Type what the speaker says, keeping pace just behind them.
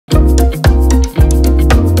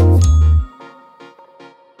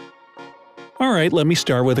Alright, let me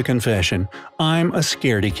start with a confession. I'm a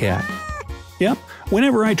scaredy cat. Yep,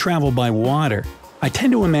 whenever I travel by water, I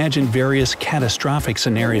tend to imagine various catastrophic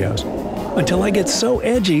scenarios, until I get so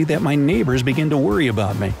edgy that my neighbors begin to worry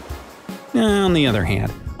about me. On the other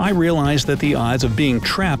hand, I realize that the odds of being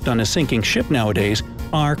trapped on a sinking ship nowadays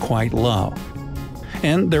are quite low.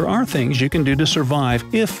 And there are things you can do to survive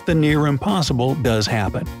if the near impossible does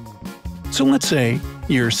happen. So let's say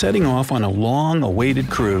you're setting off on a long-awaited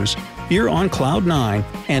cruise, you're on cloud 9,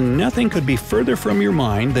 and nothing could be further from your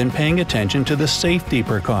mind than paying attention to the safety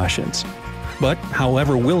precautions. But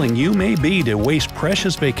however willing you may be to waste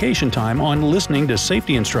precious vacation time on listening to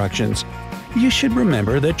safety instructions, you should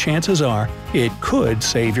remember that chances are it could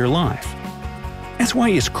save your life. That's why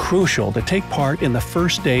it's crucial to take part in the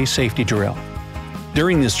first day safety drill.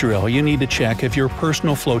 During this drill, you need to check if your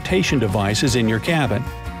personal flotation device is in your cabin.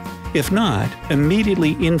 If not,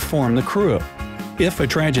 immediately inform the crew. If a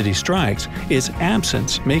tragedy strikes, its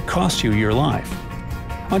absence may cost you your life.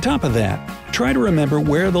 On top of that, try to remember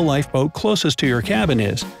where the lifeboat closest to your cabin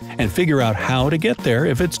is, and figure out how to get there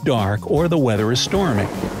if it's dark or the weather is stormy.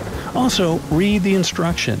 Also, read the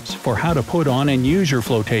instructions for how to put on and use your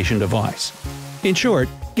flotation device. In short,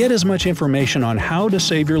 get as much information on how to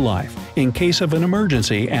save your life in case of an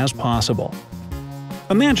emergency as possible.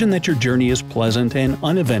 Imagine that your journey is pleasant and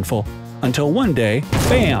uneventful until one day,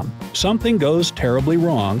 bam, something goes terribly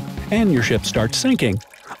wrong and your ship starts sinking.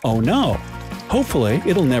 Oh no! Hopefully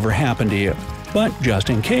it'll never happen to you, but just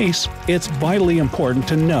in case, it's vitally important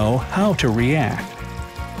to know how to react.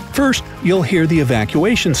 First, you'll hear the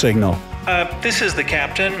evacuation signal. This is the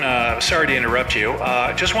captain. Sorry to interrupt you.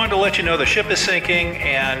 Just wanted to let you know the ship is sinking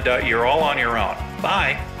and you're all on your own.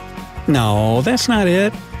 Bye. No, that's not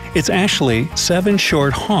it. It's actually 7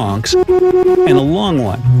 short honks and a long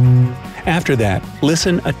one. After that,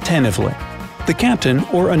 listen attentively. The captain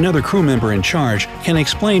or another crew member in charge can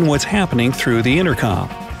explain what's happening through the intercom.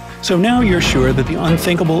 So now you're sure that the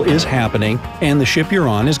unthinkable is happening and the ship you're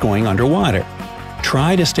on is going underwater.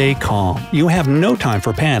 Try to stay calm. You have no time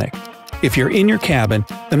for panic. If you're in your cabin,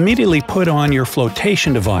 immediately put on your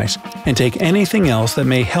flotation device and take anything else that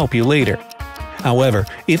may help you later. However,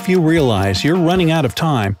 if you realize you're running out of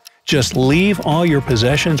time, just leave all your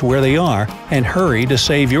possessions where they are and hurry to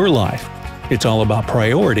save your life. It's all about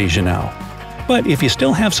priorities, you know. But if you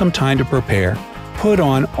still have some time to prepare, put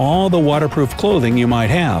on all the waterproof clothing you might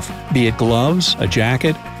have, be it gloves, a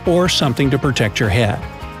jacket, or something to protect your head.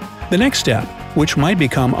 The next step, which might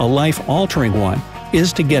become a life-altering one,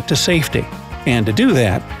 is to get to safety. And to do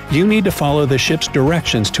that, you need to follow the ship's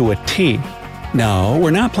directions to a T. No,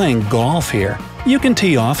 we're not playing golf here. You can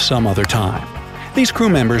tee off some other time. These crew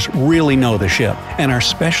members really know the ship and are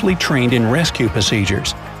specially trained in rescue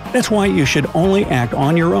procedures. That's why you should only act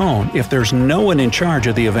on your own if there's no one in charge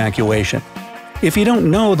of the evacuation. If you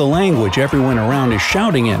don't know the language everyone around is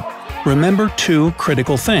shouting in, remember 2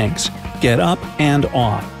 critical things: get up and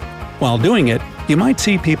off. While doing it, you might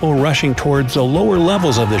see people rushing towards the lower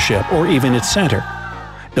levels of the ship or even its center.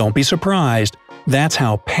 Don't be surprised, that's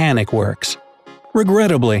how panic works.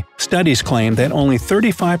 Regrettably, studies claim that only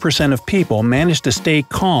 35% of people manage to stay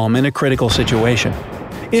calm in a critical situation.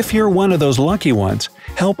 If you're one of those lucky ones,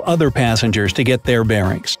 help other passengers to get their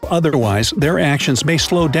bearings. Otherwise, their actions may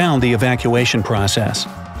slow down the evacuation process.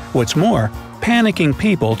 What's more, panicking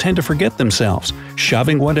people tend to forget themselves,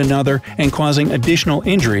 shoving one another and causing additional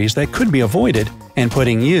injuries that could be avoided and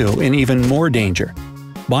putting you in even more danger.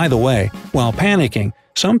 By the way, while panicking,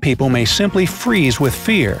 some people may simply freeze with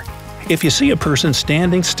fear. If you see a person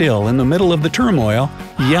standing still in the middle of the turmoil,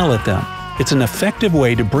 yell at them. It's an effective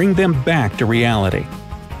way to bring them back to reality.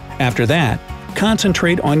 After that,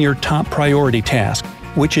 concentrate on your top priority task,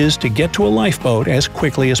 which is to get to a lifeboat as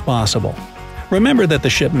quickly as possible. Remember that the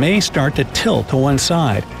ship may start to tilt to one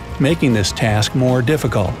side, making this task more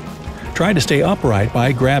difficult. Try to stay upright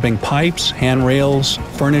by grabbing pipes, handrails,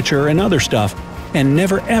 furniture, and other stuff, and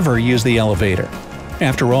never ever use the elevator.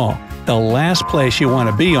 After all, the last place you want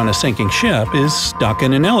to be on a sinking ship is stuck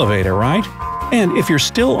in an elevator, right? And if you're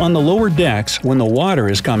still on the lower decks when the water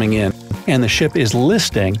is coming in and the ship is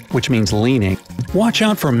listing, which means leaning, watch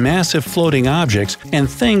out for massive floating objects and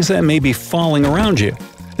things that may be falling around you.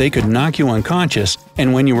 They could knock you unconscious,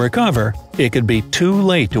 and when you recover, it could be too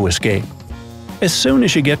late to escape. As soon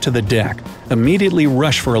as you get to the deck, immediately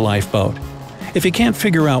rush for a lifeboat. If you can't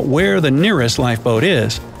figure out where the nearest lifeboat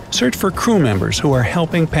is, search for crew members who are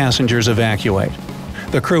helping passengers evacuate.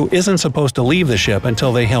 The crew isn't supposed to leave the ship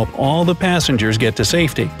until they help all the passengers get to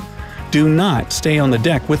safety. Do not stay on the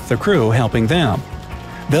deck with the crew helping them.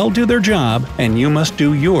 They'll do their job and you must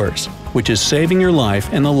do yours, which is saving your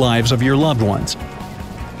life and the lives of your loved ones.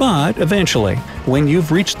 But eventually, when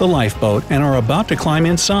you've reached the lifeboat and are about to climb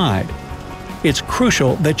inside, it's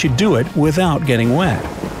crucial that you do it without getting wet.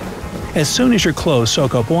 As soon as your clothes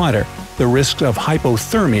soak up water, the risks of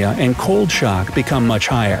hypothermia and cold shock become much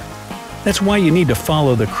higher. That's why you need to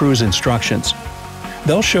follow the crew's instructions.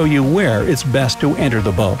 They'll show you where it's best to enter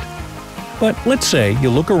the boat. But let's say you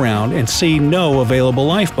look around and see no available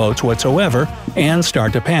lifeboats whatsoever and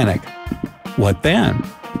start to panic. What then?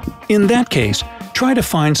 In that case, try to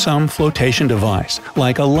find some flotation device,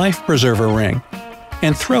 like a life preserver ring,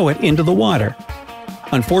 and throw it into the water.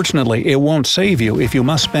 Unfortunately, it won't save you if you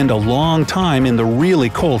must spend a long time in the really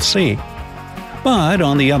cold sea. But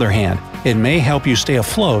on the other hand, it may help you stay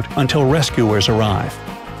afloat until rescuers arrive.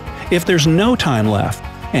 If there's no time left,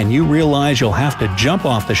 and you realize you'll have to jump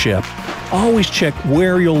off the ship, always check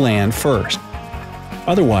where you'll land first.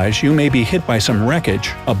 Otherwise, you may be hit by some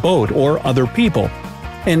wreckage, a boat, or other people,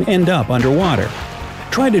 and end up underwater.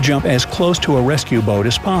 Try to jump as close to a rescue boat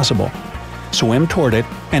as possible. Swim toward it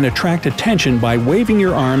and attract attention by waving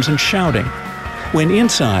your arms and shouting. When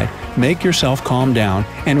inside, make yourself calm down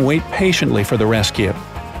and wait patiently for the rescue.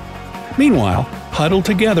 Meanwhile, huddle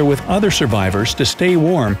together with other survivors to stay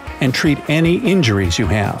warm and treat any injuries you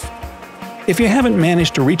have. If you haven't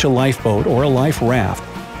managed to reach a lifeboat or a life raft,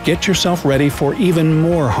 get yourself ready for even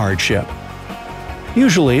more hardship.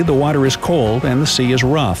 Usually, the water is cold and the sea is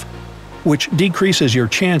rough, which decreases your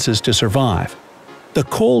chances to survive. The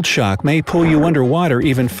cold shock may pull you underwater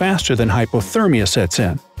even faster than hypothermia sets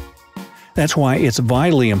in. That's why it's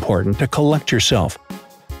vitally important to collect yourself,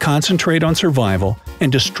 concentrate on survival,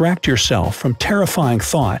 and distract yourself from terrifying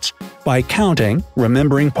thoughts by counting,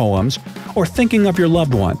 remembering poems, or thinking of your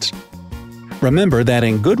loved ones. Remember that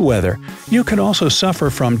in good weather, you can also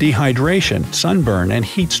suffer from dehydration, sunburn, and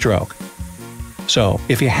heat stroke. So,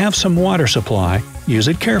 if you have some water supply, use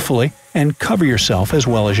it carefully and cover yourself as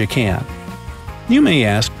well as you can. You may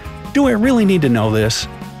ask, do I really need to know this?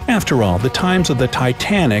 After all, the times of the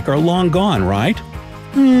Titanic are long gone, right?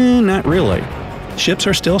 Not really. Ships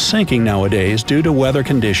are still sinking nowadays due to weather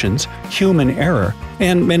conditions, human error,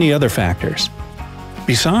 and many other factors.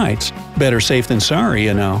 Besides, better safe than sorry,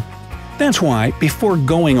 you know. That's why, before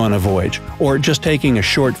going on a voyage, or just taking a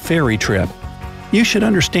short ferry trip, you should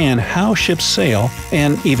understand how ships sail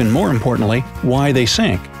and, even more importantly, why they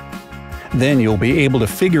sink. Then you'll be able to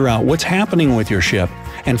figure out what's happening with your ship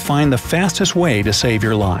and find the fastest way to save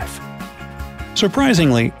your life.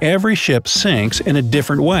 Surprisingly, every ship sinks in a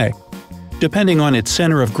different way, depending on its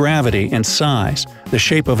center of gravity and size, the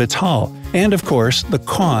shape of its hull, and of course, the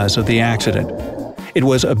cause of the accident. It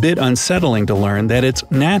was a bit unsettling to learn that it's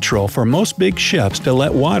natural for most big ships to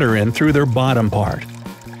let water in through their bottom part.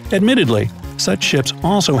 Admittedly, such ships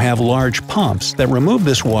also have large pumps that remove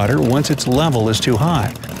this water once its level is too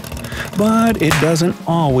high. But it doesn't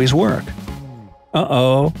always work.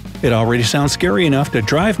 Uh-oh, it already sounds scary enough to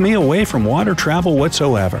drive me away from water travel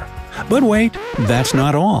whatsoever. But wait, that's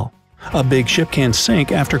not all. A big ship can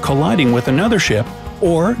sink after colliding with another ship,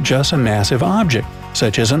 or just a massive object,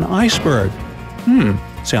 such as an iceberg.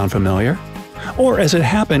 Sound familiar? Or as it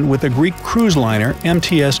happened with the Greek cruise liner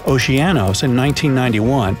MTS Oceanos in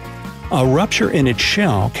 1991, a rupture in its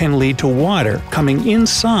shell can lead to water coming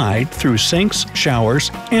inside through sinks,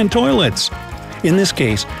 showers, and toilets. In this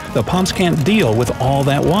case, the pumps can't deal with all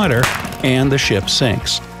that water, and the ship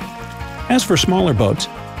sinks. As for smaller boats,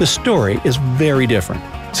 the story is very different.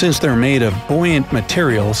 Since they're made of buoyant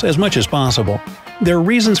materials as much as possible, their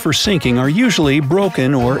reasons for sinking are usually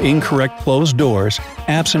broken or incorrect closed doors,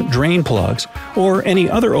 absent drain plugs, or any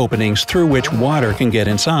other openings through which water can get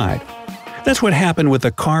inside. That's what happened with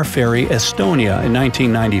the car ferry Estonia in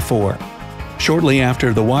 1994. Shortly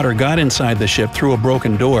after the water got inside the ship through a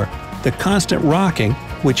broken door, the constant rocking,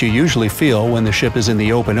 which you usually feel when the ship is in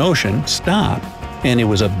the open ocean, stopped, and it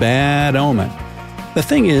was a bad omen. The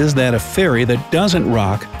thing is that a ferry that doesn't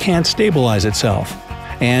rock can't stabilize itself.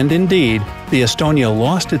 And indeed, the Estonia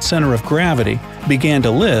lost its center of gravity, began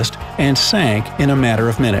to list, and sank in a matter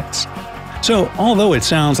of minutes. So, although it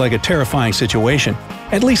sounds like a terrifying situation,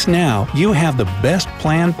 at least now you have the best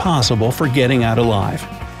plan possible for getting out alive.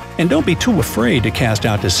 And don't be too afraid to cast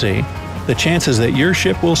out to sea. The chances that your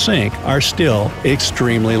ship will sink are still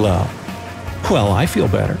extremely low. Well, I feel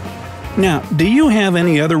better. Now, do you have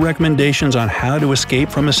any other recommendations on how to escape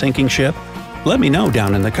from a sinking ship? Let me know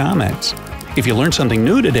down in the comments. If you learned something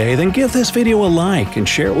new today, then give this video a like and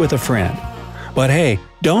share it with a friend. But hey,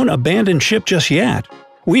 don't abandon ship just yet.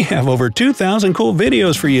 We have over 2,000 cool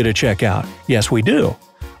videos for you to check out. Yes, we do.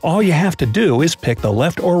 All you have to do is pick the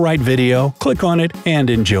left or right video, click on it, and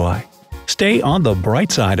enjoy. Stay on the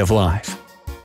bright side of life.